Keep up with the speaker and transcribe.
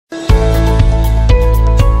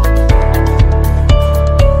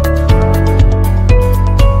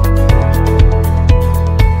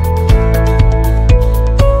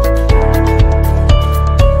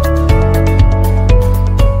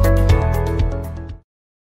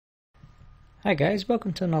Hi guys,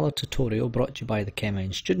 welcome to another tutorial brought to you by the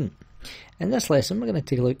ChemEng student. In this lesson we're going to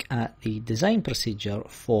take a look at the design procedure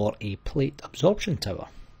for a plate absorption tower.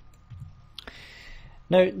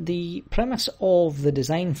 Now the premise of the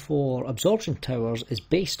design for absorption towers is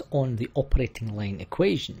based on the operating line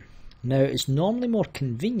equation. Now it's normally more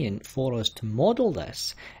convenient for us to model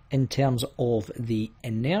this in terms of the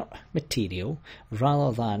inert material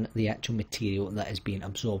rather than the actual material that is being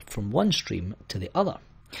absorbed from one stream to the other.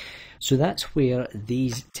 So that's where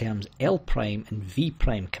these terms L prime and V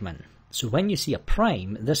prime come in. So when you see a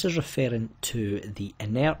prime, this is referring to the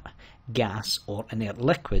inert gas or inert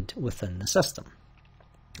liquid within the system,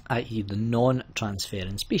 i.e. the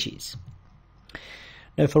non-transferring species.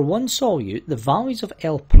 Now for one solute, the values of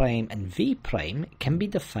L prime and V prime can be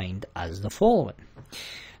defined as the following.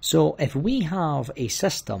 So if we have a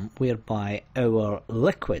system whereby our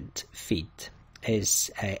liquid feed is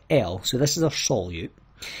L, so this is our solute,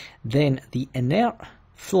 then the inert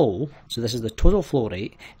flow, so this is the total flow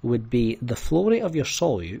rate, would be the flow rate of your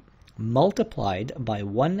solute multiplied by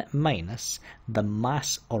 1 minus the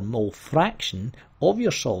mass or mole fraction of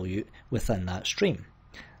your solute within that stream.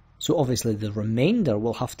 So obviously the remainder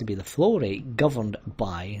will have to be the flow rate governed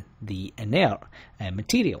by the inert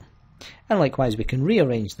material. And likewise we can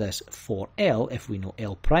rearrange this for L if we know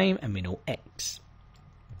L prime and we know X.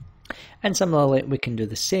 And similarly we can do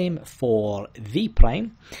the same for V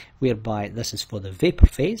prime, whereby this is for the vapor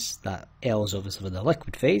phase, that L is obviously for the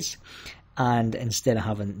liquid phase, and instead of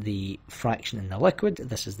having the fraction in the liquid,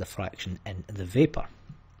 this is the fraction in the vapor.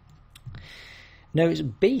 Now it's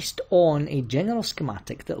based on a general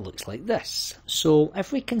schematic that looks like this. So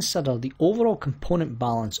if we consider the overall component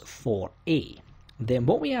balance for A, then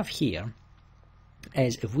what we have here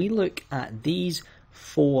is if we look at these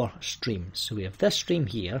four streams, so we have this stream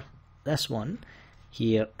here, this one,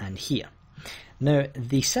 here and here. Now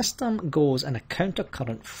the system goes in a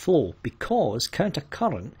countercurrent flow because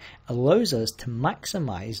countercurrent allows us to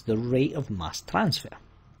maximize the rate of mass transfer.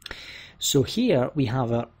 So here we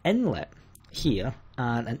have our inlet here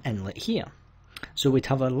and an inlet here. So we'd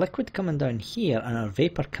have our liquid coming down here and our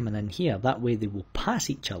vapor coming in here. That way they will pass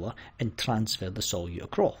each other and transfer the solute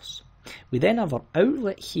across. We then have our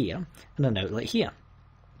outlet here and an outlet here.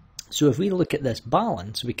 So if we look at this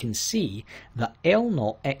balance, we can see that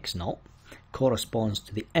L0 X0 corresponds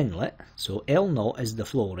to the inlet. So L0 is the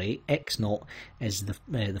flow rate, X0 is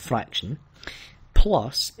the fraction,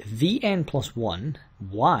 plus Vn plus 1,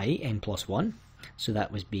 Yn plus 1. So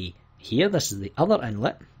that would be here, this is the other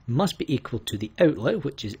inlet, must be equal to the outlet,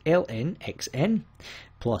 which is Ln Xn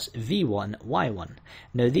plus V1 Y1.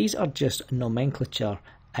 Now these are just nomenclature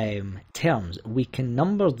terms. We can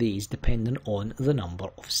number these depending on the number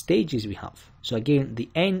of stages we have. So again, the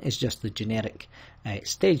N is just the generic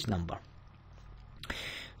stage number.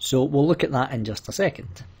 So we'll look at that in just a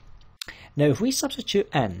second. Now if we substitute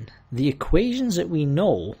in the equations that we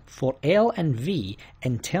know for L and V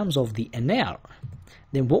in terms of the inert,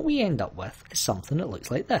 then what we end up with is something that looks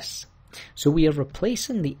like this. So we are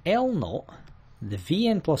replacing the L0, the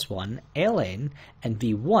Vn plus 1, Ln and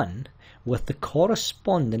V1 with the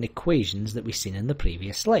corresponding equations that we've seen in the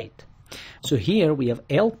previous slide. So here we have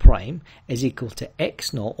L prime is equal to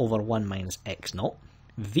X0 over 1 minus X0,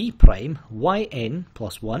 V prime Yn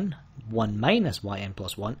plus 1, 1 minus Yn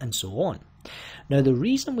plus 1, and so on. Now the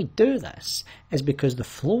reason we do this is because the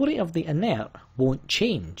flow rate of the inert won't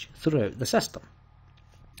change throughout the system.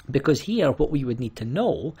 Because here what we would need to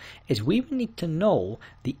know is we would need to know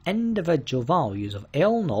the individual values of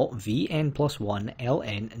L0, Vn plus 1,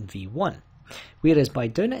 Ln and V1. Whereas by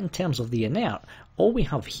doing it in terms of the inert, all we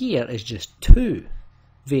have here is just two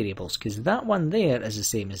variables, because that one there is the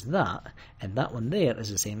same as that, and that one there is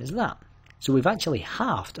the same as that. So we've actually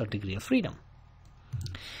halved our degree of freedom.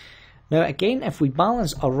 Now again, if we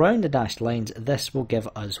balance around the dashed lines, this will give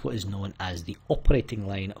us what is known as the operating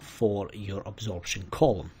line for your absorption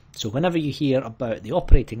column. So whenever you hear about the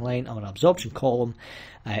operating line or absorption column,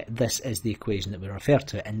 this is the equation that we refer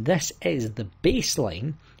to, and this is the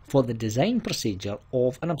baseline for the design procedure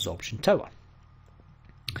of an absorption tower.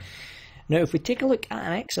 Now if we take a look at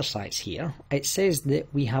an exercise here, it says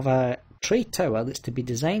that we have a tray tower that's to be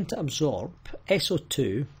designed to absorb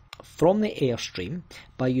SO2 from the airstream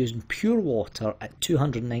by using pure water at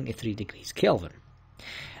 293 degrees Kelvin.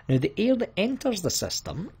 Now the air that enters the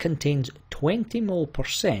system contains 20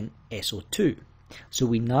 mole% SO2. So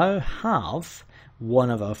we now have one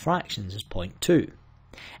of our fractions is 0.2.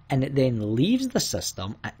 And it then leaves the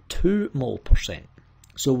system at 2 mole%.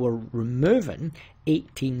 So we're removing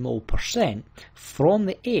 18 mole% from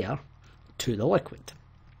the air to the liquid.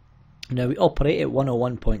 Now we operate at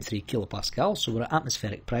 101.3 kilopascal, so we're at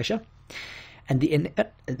atmospheric pressure. And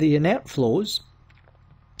the inert flows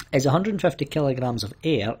is 150 kilograms of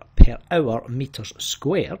air per hour meters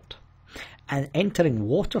squared, and entering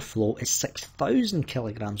water flow is 6,000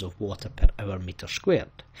 kilograms of water per hour meter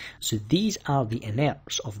squared. So these are the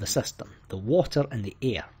inerts of the system, the water and the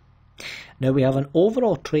air. Now we have an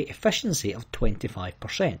overall tray efficiency of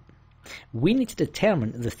 25%. We need to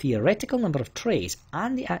determine the theoretical number of trays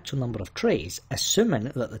and the actual number of trays,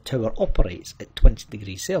 assuming that the tower operates at 20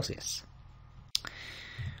 degrees Celsius.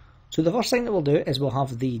 So the first thing that we'll do is we'll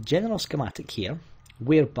have the general schematic here,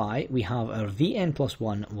 whereby we have our Vn plus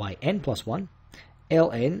 1, Yn plus 1,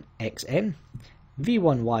 Ln, Xn,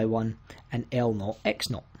 V1, Y1, and L0,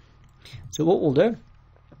 X0. So what we'll do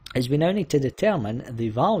is we now need to determine the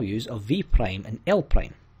values of V prime and L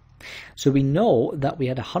prime. So we know that we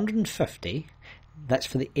had 150, that's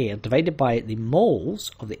for the air, divided by the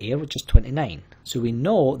moles of the air, which is 29. So we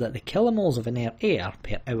know that the kilomoles of inert air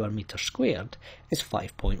per hour meter squared is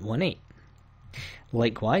 5.18.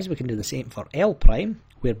 Likewise, we can do the same for L prime,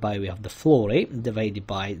 whereby we have the flow rate divided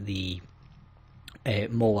by the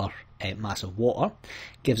molar mass of water,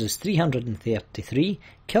 gives us 333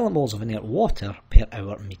 kilomoles of inert water per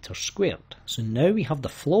hour meter squared. So now we have the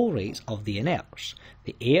flow rates of the inerts,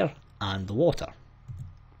 the air and the water.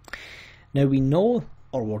 Now we know,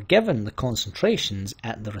 or we're given, the concentrations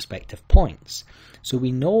at the respective points. So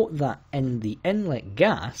we know that in the inlet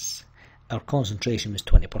gas, our concentration was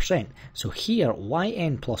 20%. So here,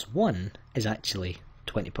 Yn plus 1 is actually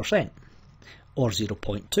 20%, or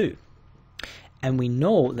 0.2. And we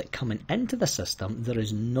know that coming into the system, there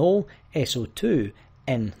is no SO2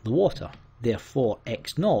 in the water. Therefore,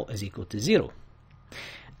 X0 is equal to 0.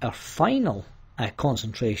 Our final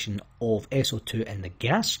concentration of SO2 in the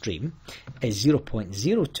gas stream is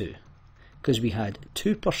 0.02, because we had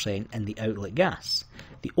 2% in the outlet gas.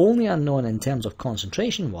 The only unknown in terms of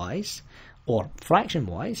concentration wise, or fraction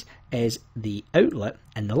wise, is the outlet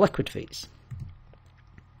and the liquid phase.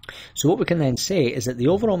 So what we can then say is that the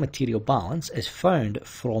overall material balance is found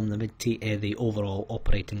from the overall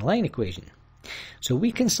operating line equation. So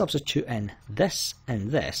we can substitute in this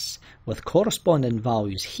and this with corresponding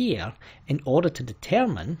values here in order to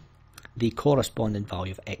determine the corresponding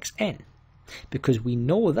value of Xn. Because we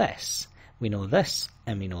know this,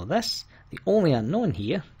 and we know this, the only unknown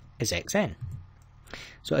here is Xn.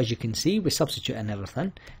 So as you can see, we substitute in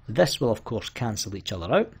everything. This will of course cancel each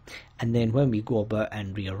other out, and then when we go about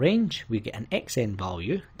and rearrange, we get an Xn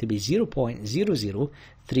value to be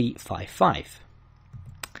 0.00355.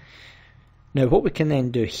 Now what we can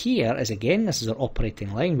then do here is, again, this is our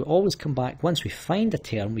operating line. We always come back, once we find a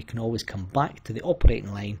term, we can always come back to the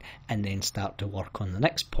operating line and then start to work on the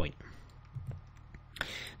next point.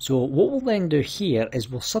 So what we'll then do here is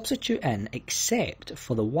we'll substitute in except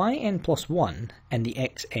for the Yn plus 1 and the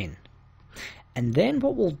Xn. And then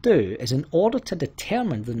what we'll do is, in order to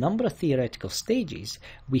determine the number of theoretical stages,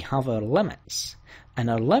 we have our limits. And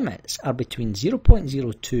our limits are between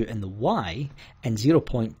 0.02 in the Y and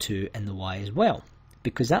 0.2 in the Y as well,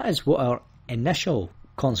 because that is what our initial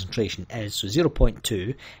concentration is, so 0.2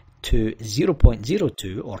 to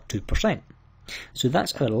 0.02 or 2%. So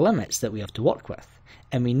that's our limits that we have to work with.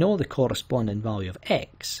 And we know the corresponding value of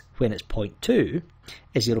X when it's 0.2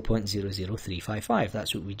 is 0.00355.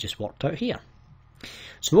 That's what we just worked out here.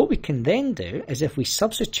 So what we can then do is, if we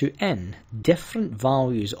substitute in different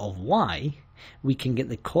values of Y, we can get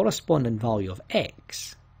the corresponding value of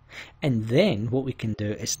X. And then what we can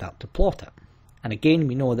do is start to plot it. And again,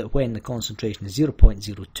 we know that when the concentration is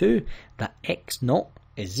 0.02, that X0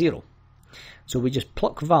 is 0. So we just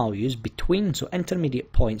pluck values between, so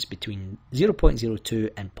intermediate points between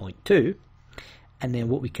 0.02 and 0.2, and then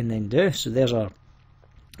what we can then do, so there's our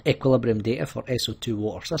equilibrium data for SO2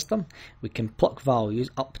 water system. We can pluck values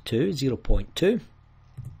up to 0.2,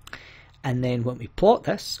 and then when we plot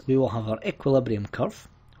this, we will have our equilibrium curve,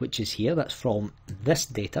 which is here. That's from this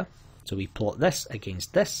data. So we plot this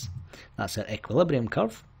against this. That's our equilibrium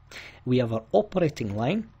curve. We have our operating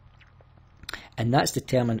line, and that's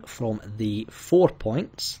determined from the 4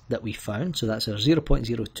 points that we found. So that's our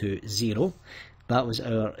 0.020, that was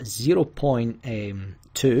our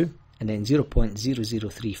 0.2, and then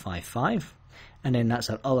 0.00355, and then that's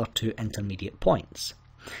our other two intermediate points.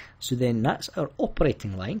 So then that's our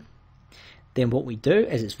operating line. Then what we do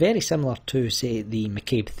is, it's very similar to, say, the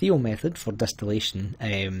McCabe Thiele method for distillation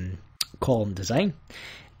column design,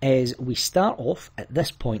 is we start off at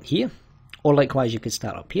this point here, or likewise you could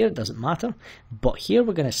start up here, it doesn't matter, but here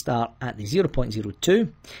we're going to start at the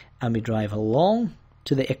 0.02 and we drive along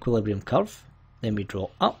to the equilibrium curve, then we draw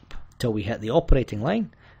up till we hit the operating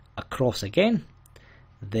line, across again,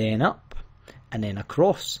 then up, and then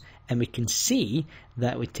across, and we can see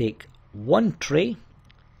that we take 1 tray,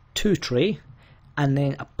 2 tray, and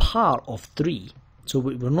then a par of 3. So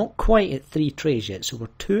we're not quite at 3 trays yet, so we're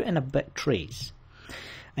 2 and a bit trays.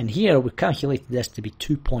 And here we calculated this to be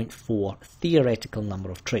 2.4 theoretical number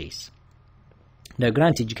of trays. Now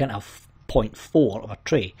granted, you can't have 0.4 of a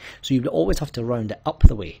tray, so you would always have to round it up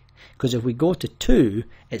the way, because if we go to 2,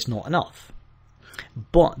 it's not enough.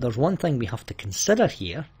 But there's one thing we have to consider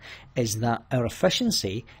here, is that our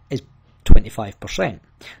efficiency is 25%.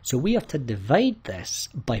 So we have to divide this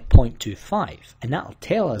by 0.25, and that'll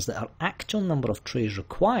tell us that our actual number of trays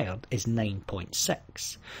required is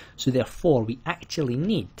 9.6. So therefore we actually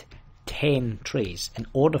need 10 trays in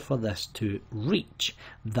order for this to reach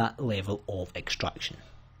that level of extraction.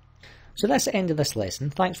 So that's the end of this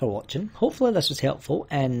lesson. Thanks for watching. Hopefully this was helpful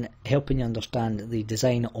in helping you understand the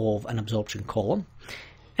design of an absorption column.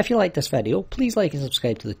 If you like this video, please like and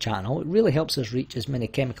subscribe to the channel. It really helps us reach as many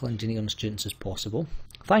chemical engineering students as possible.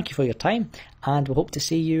 Thank you for your time, and we hope to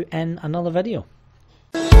see you in another video.